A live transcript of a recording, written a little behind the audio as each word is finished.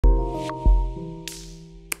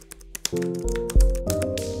Hi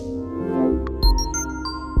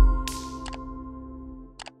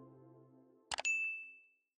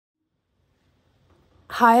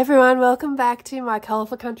everyone, welcome back to my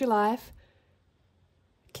colourful country life.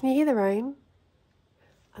 Can you hear the rain?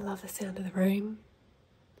 I love the sound of the rain.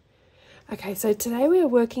 Okay, so today we are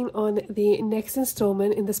working on the next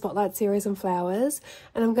instalment in the Spotlight series on flowers,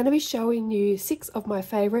 and I'm going to be showing you 6 of my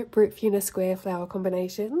favourite Brutfuner square flower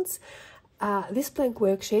combinations. This blank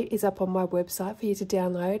worksheet is up on my website for you to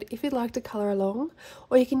download if you'd like to colour along,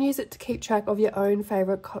 or you can use it to keep track of your own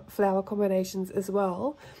favourite flower combinations as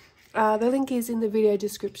well. The link is in the video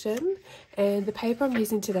description, and the paper I'm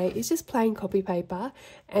using today is just plain copy paper,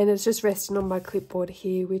 and it's just resting on my clipboard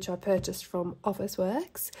here, which I purchased from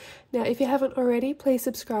Officeworks. Now, if you haven't already, please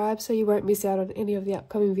subscribe so you won't miss out on any of the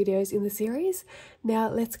upcoming videos in the series. Now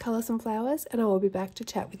let's colour some flowers, and I will be back to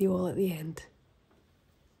chat with you all at the end.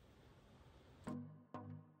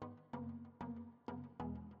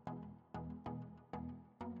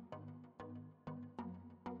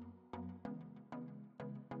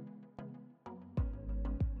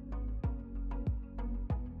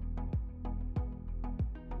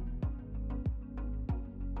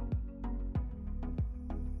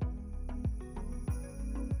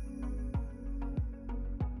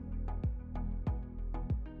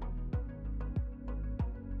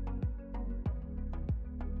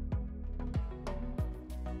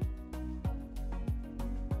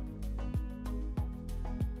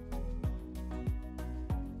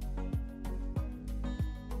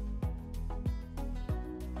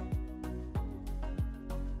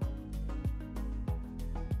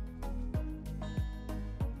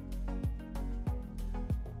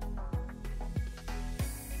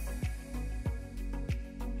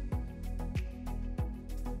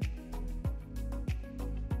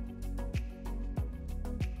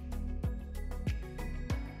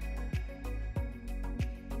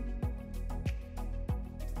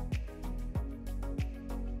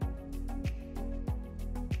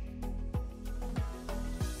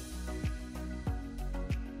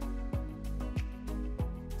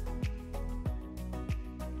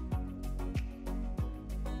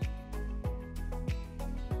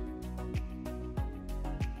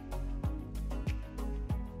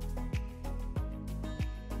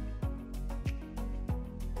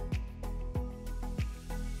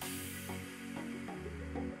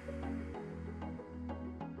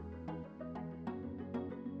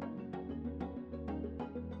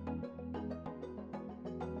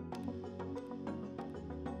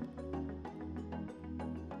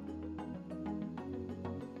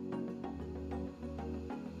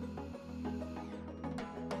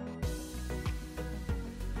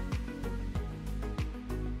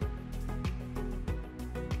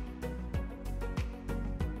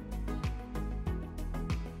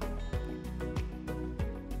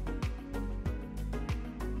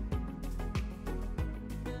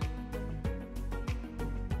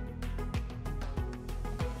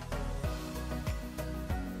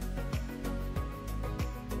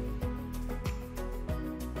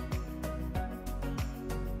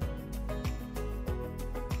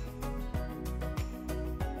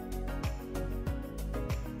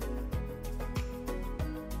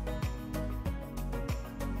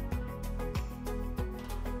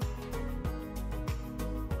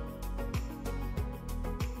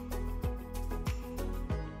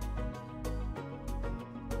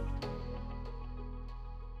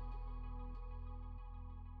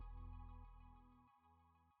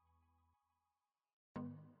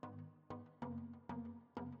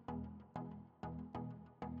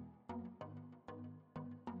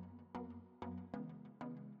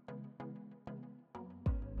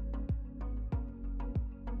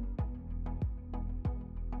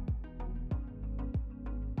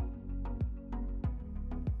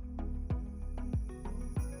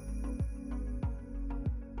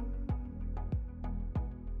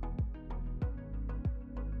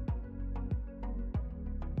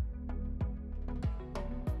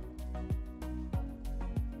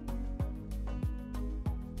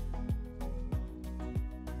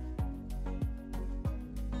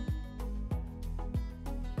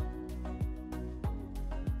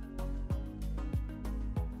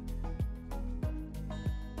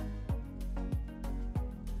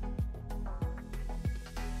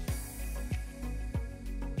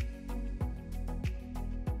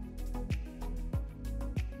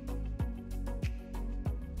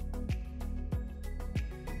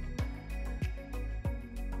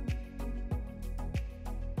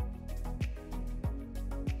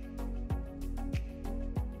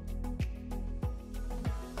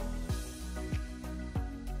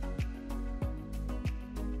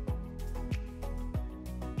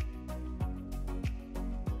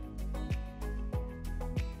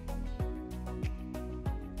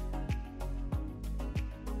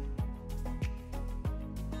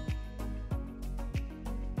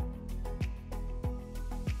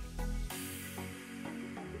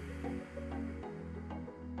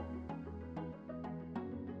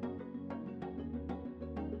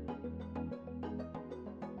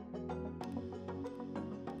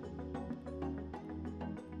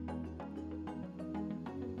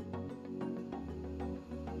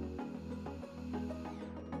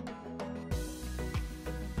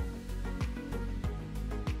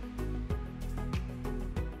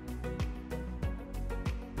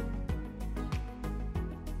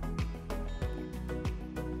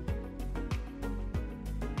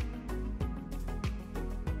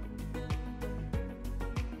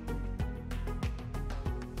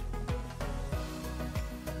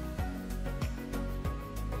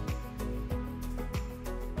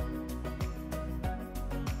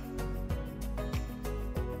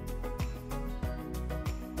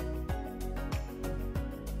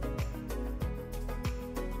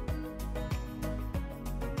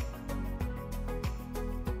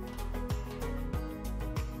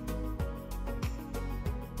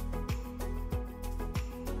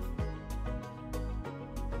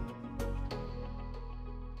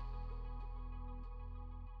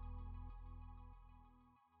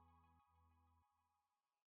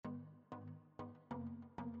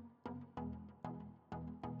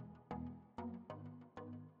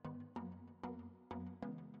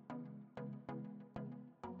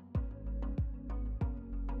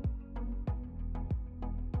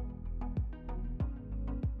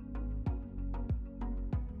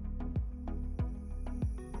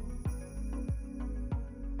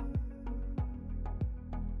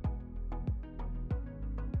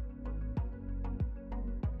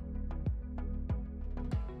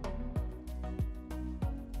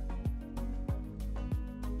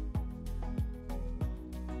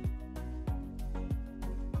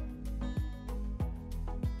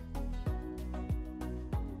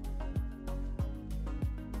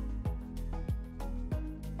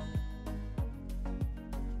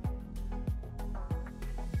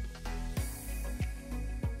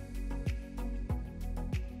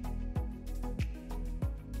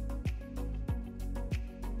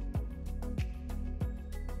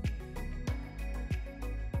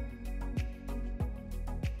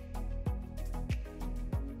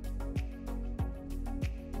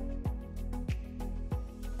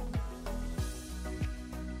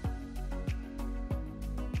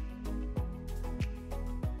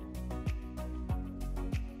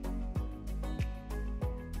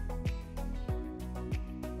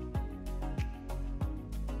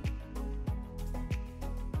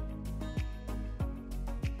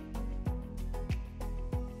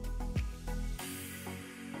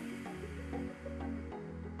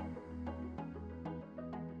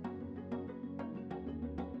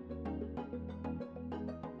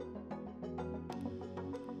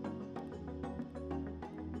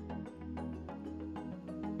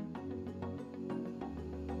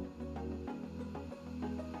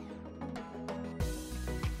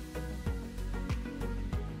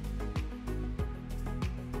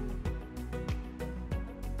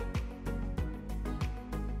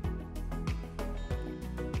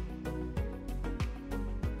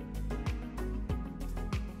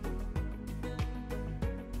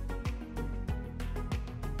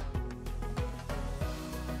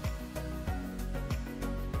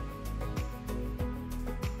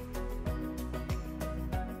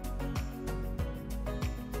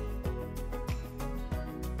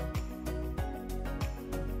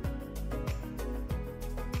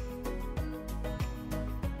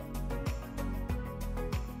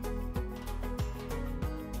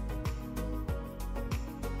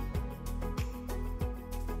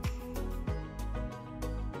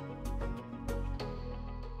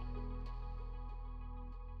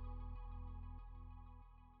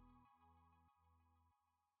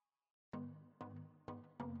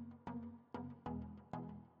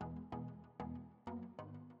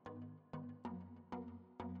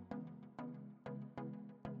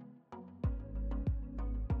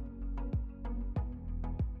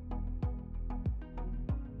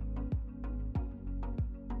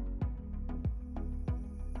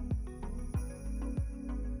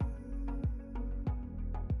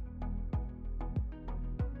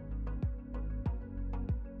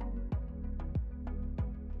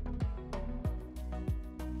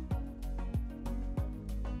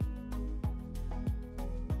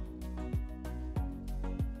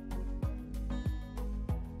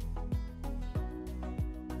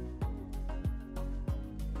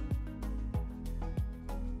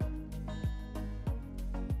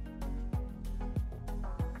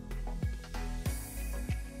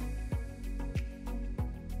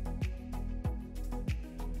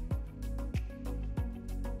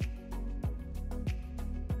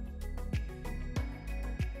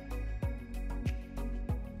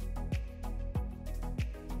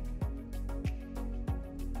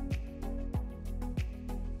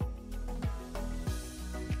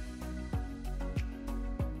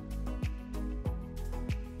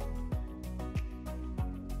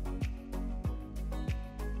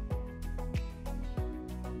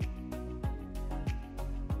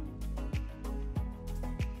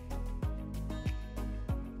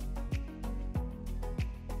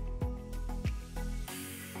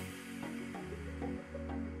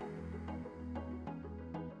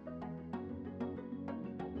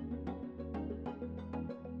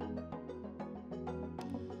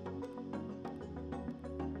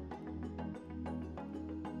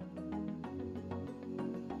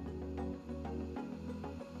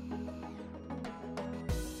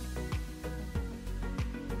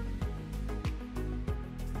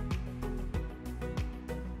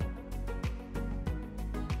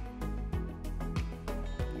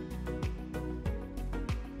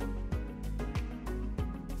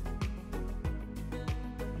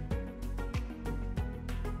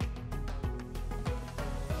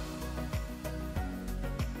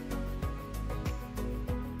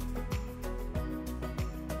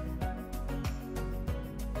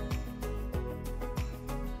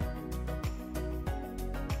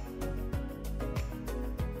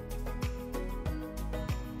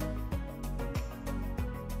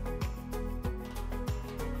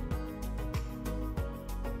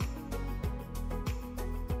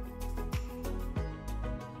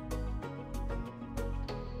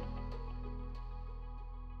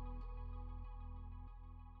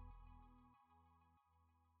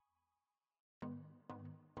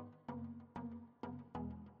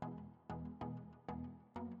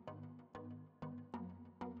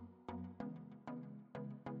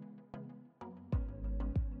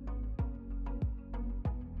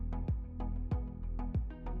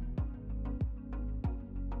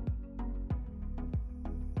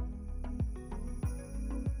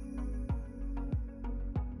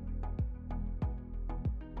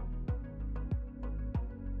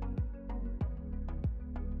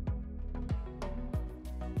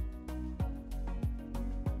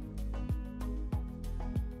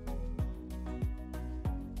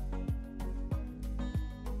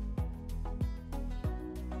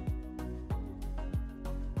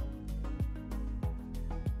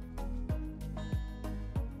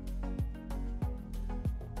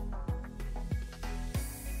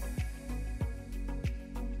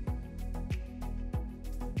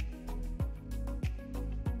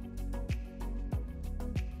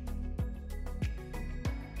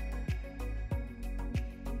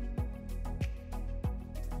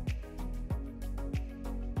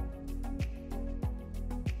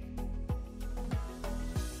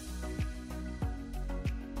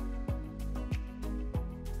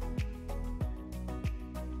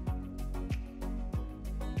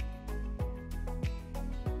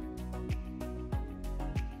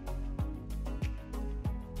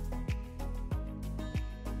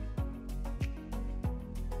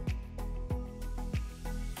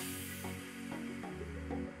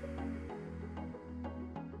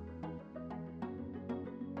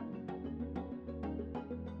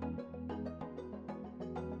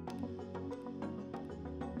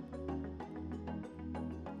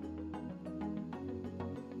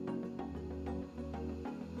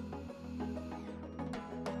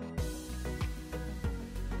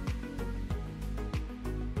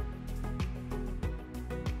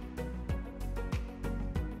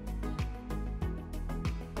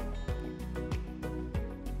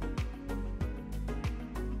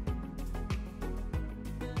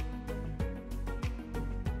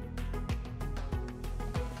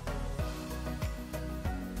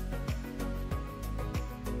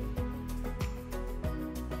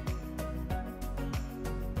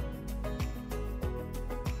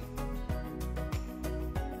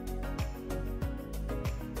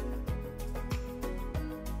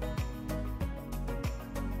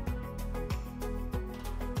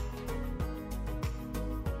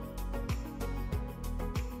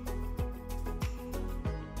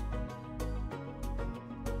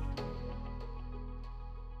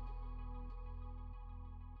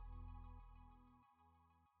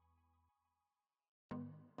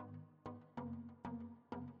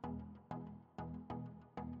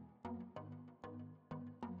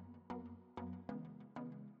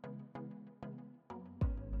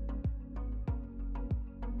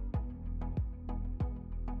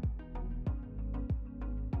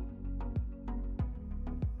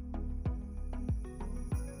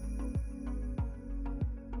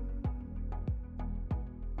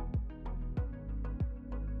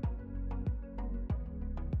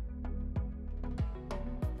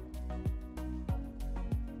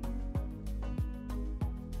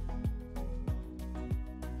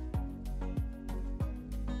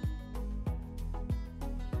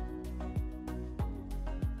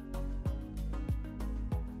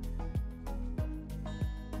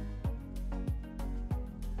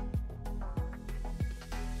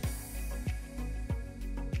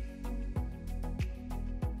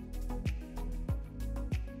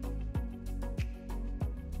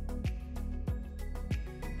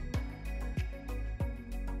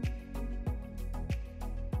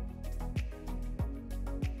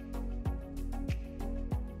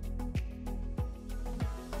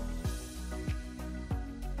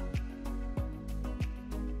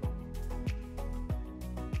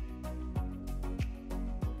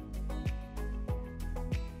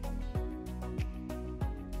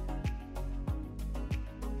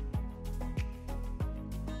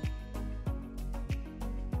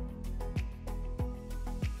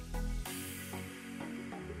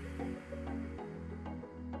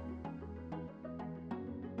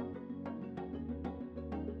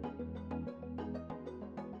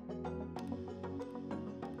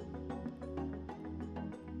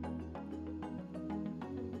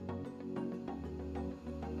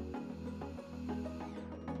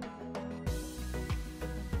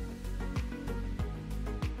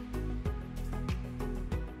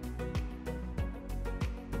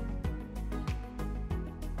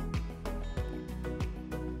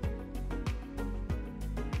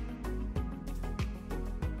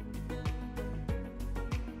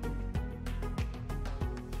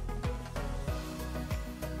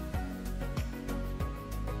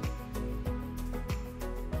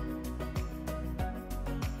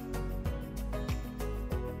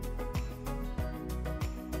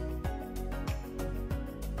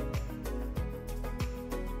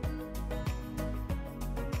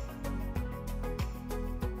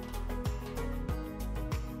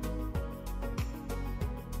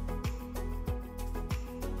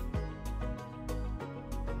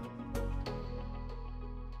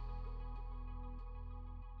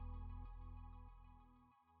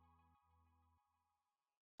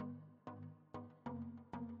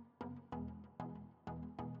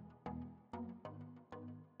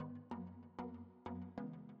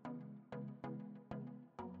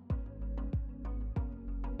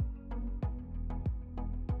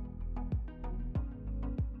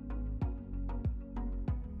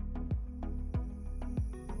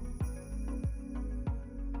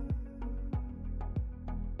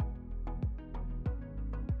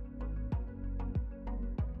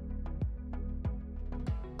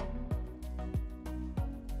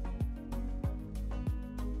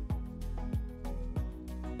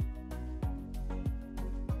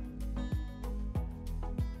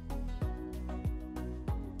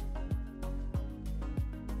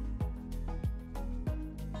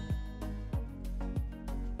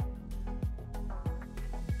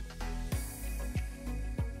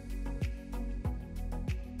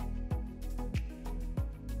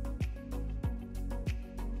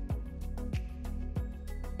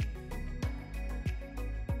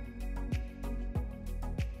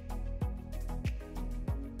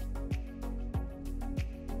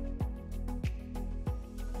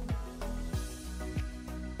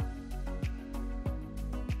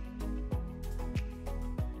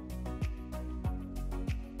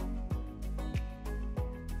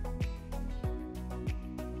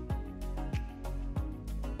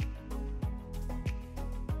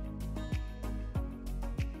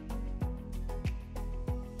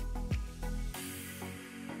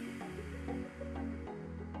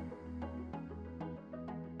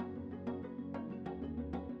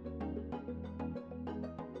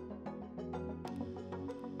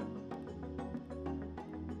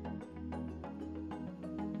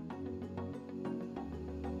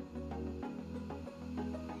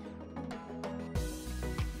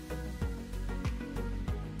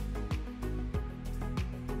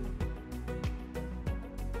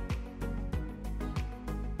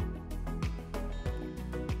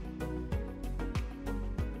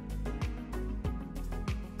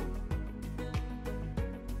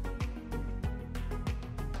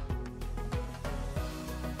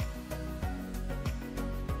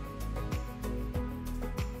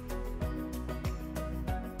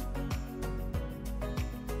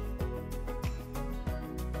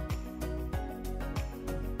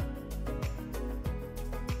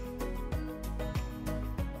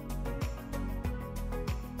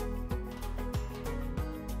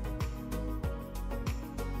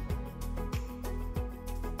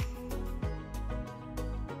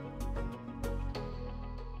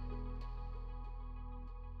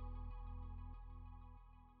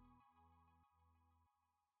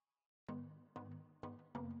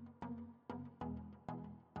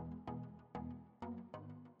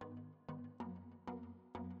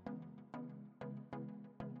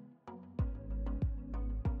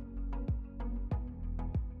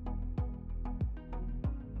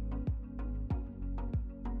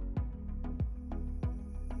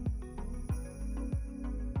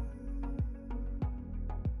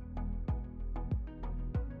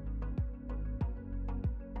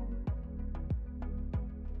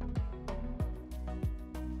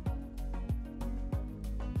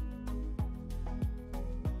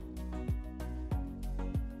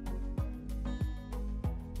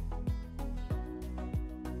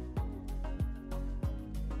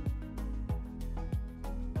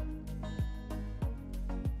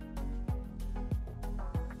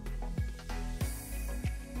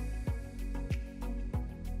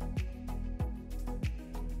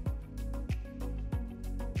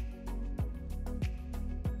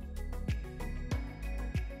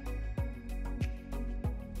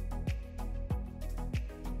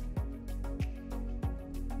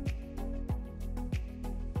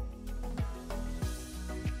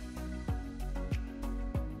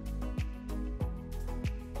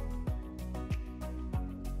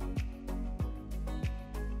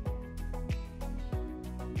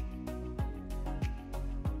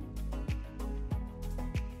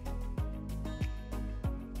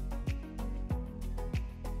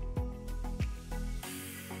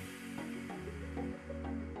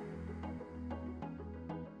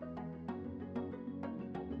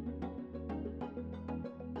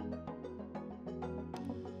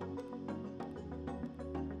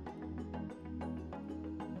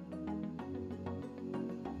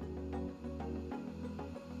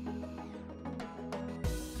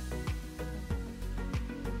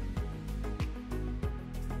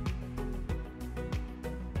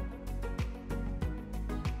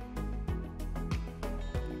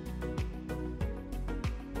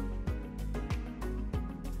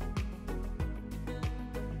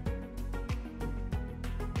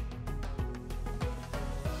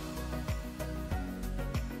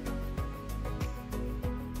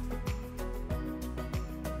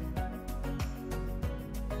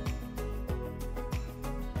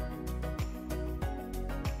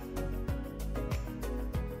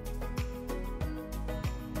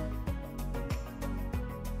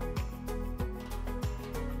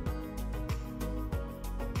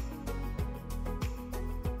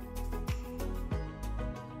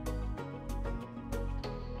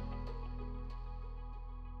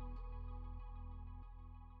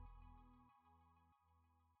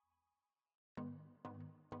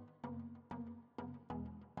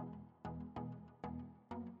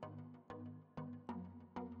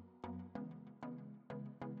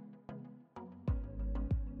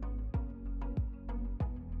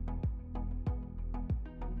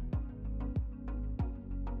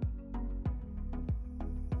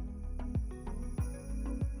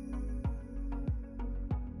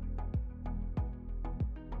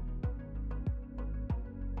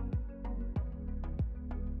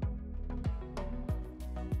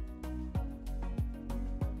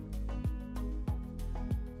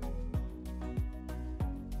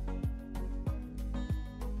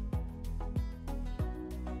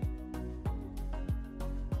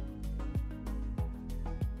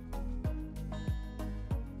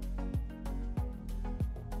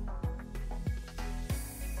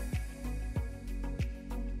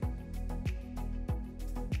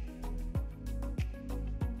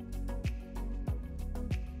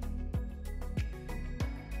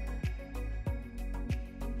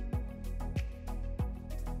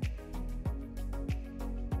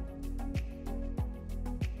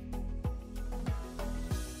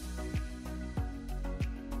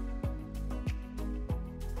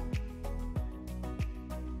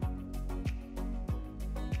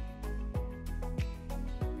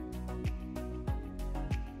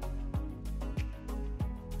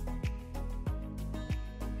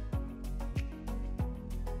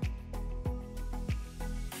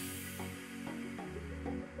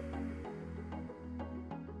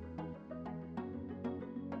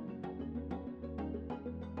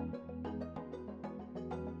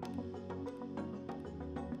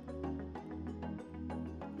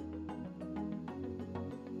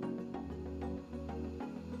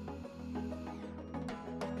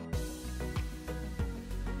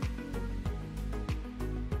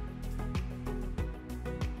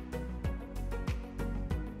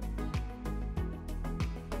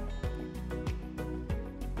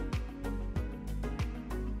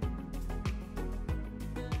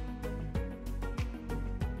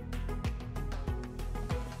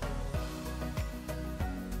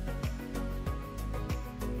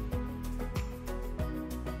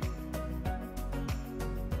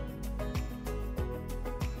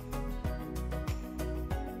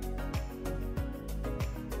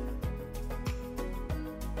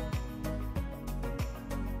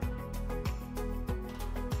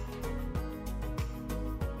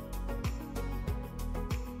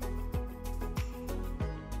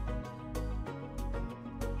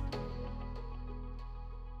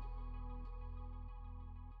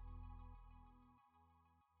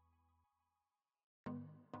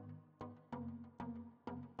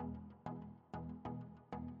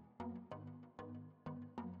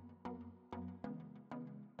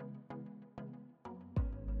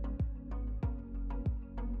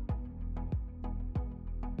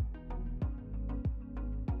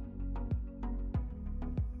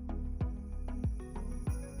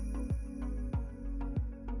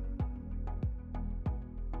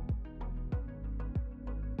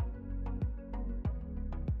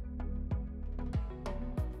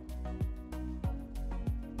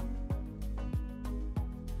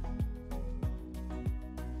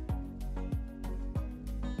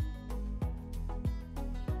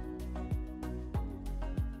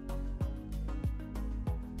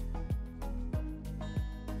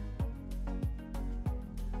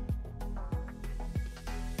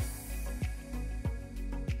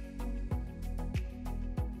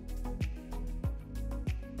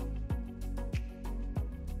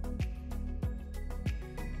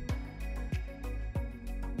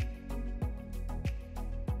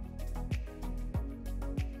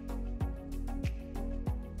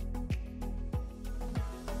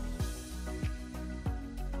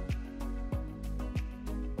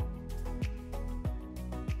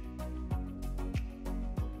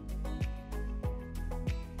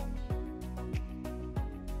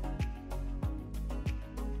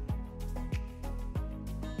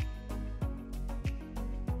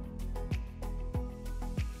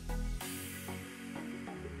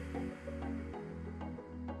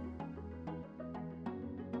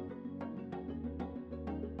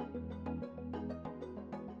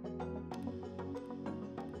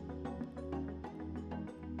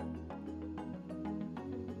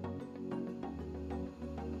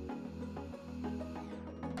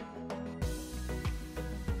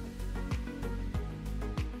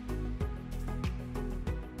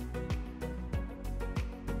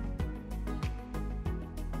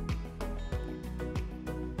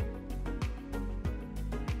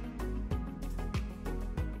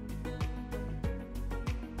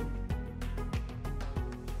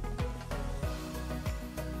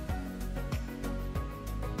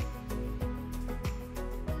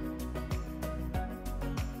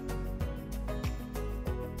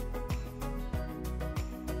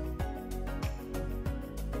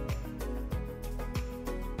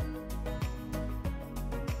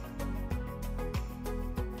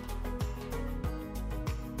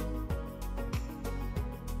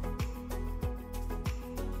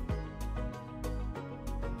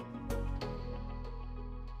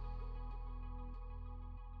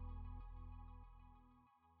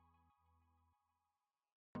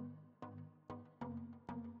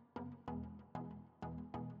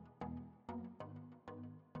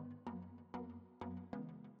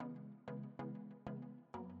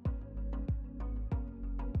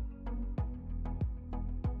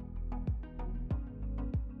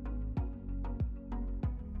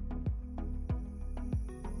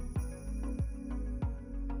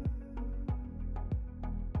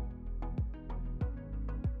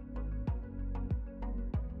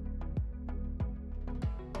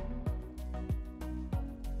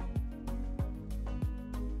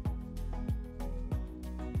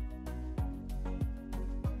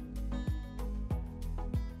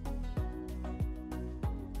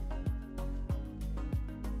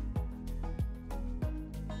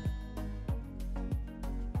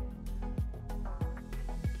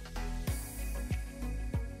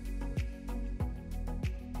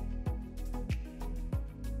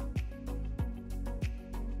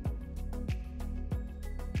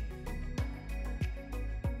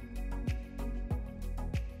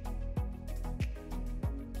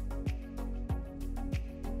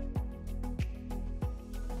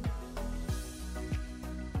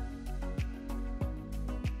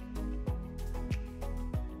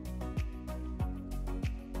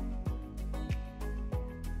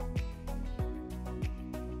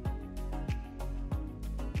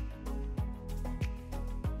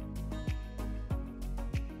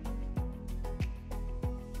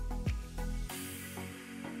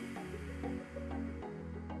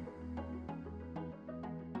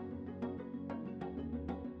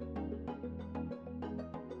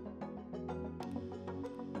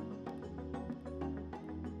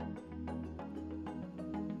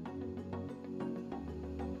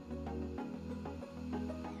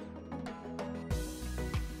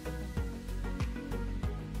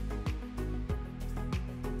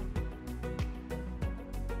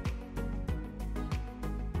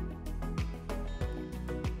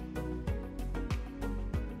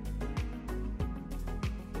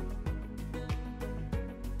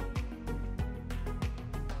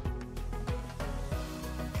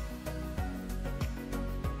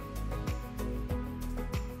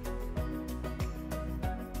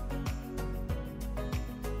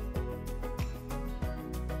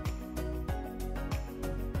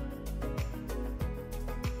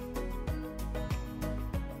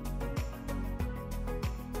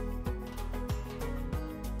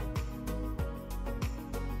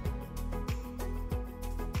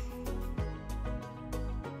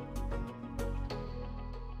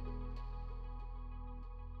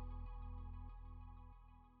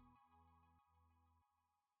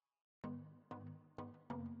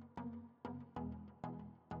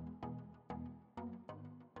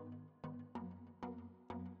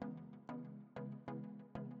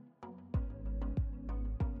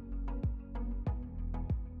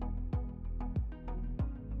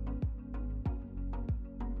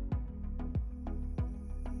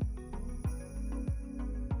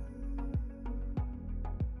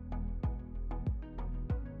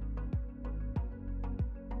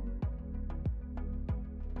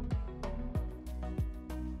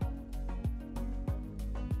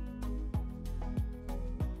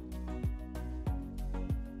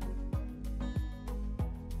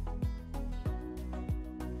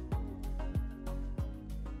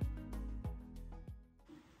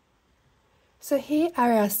 So here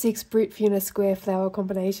are our 6 Brutfuner square flower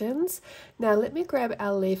combinations. Now let me grab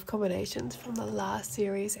our leaf combinations from the last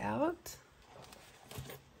series out.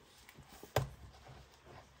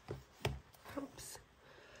 Oops.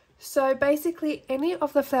 So basically any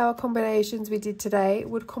of the flower combinations we did today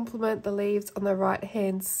would complement the leaves on the right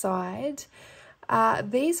hand side.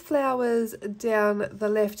 These flowers down the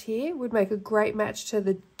left here would make a great match to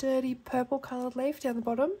the dirty purple coloured leaf down the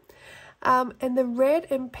bottom. And the red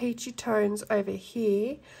and peachy tones over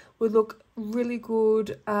here would look really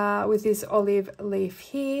good with this olive leaf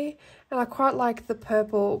here. And I quite like the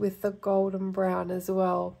purple with the golden brown as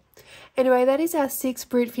well. Anyway, that is our 6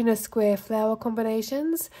 Brutfuner square flower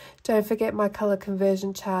combinations. Don't forget my colour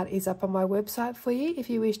conversion chart is up on my website for you if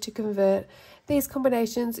you wish to convert these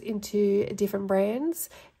combinations into different brands.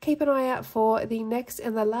 Keep an eye out for the next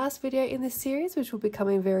and the last video in this series, which will be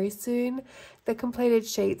coming very soon. The completed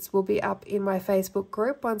sheets will be up in my Facebook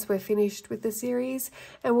group once we're finished with the series,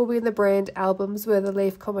 and will be in the brand albums where the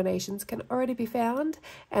leaf combinations can already be found,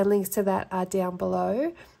 and links to that are down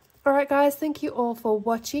below. Alright guys, thank you all for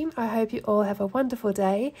watching. I hope you all have a wonderful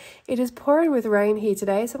day. It is pouring with rain here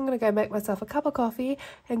today, so I'm going to go make myself a cup of coffee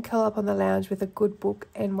and curl up on the lounge with a good book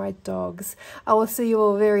and my dogs. I will see you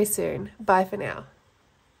all very soon. Bye for now.